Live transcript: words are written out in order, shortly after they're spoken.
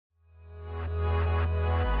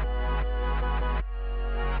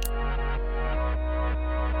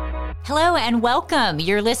Hello and welcome.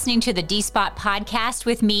 You're listening to the D-Spot podcast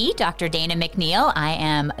with me, Dr. Dana McNeil. I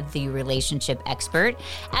am the relationship expert.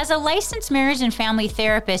 As a licensed marriage and family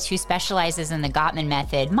therapist who specializes in the Gottman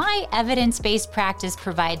method, my evidence-based practice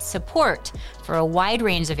provides support for a wide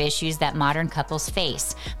range of issues that modern couples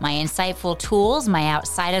face. My insightful tools, my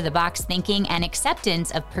outside-of-the-box thinking, and acceptance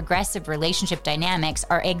of progressive relationship dynamics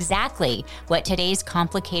are exactly what today's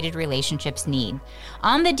complicated relationships need.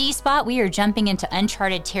 On the D-Spot, we are jumping into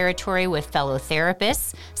uncharted territory with fellow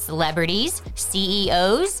therapists, celebrities,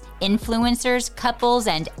 CEOs, influencers, couples,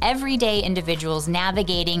 and everyday individuals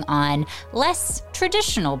navigating on less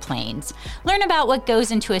traditional planes. Learn about what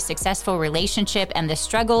goes into a successful relationship and the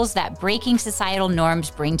struggles that breaking societal norms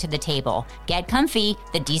bring to the table. Get comfy.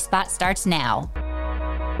 The D-Spot starts now.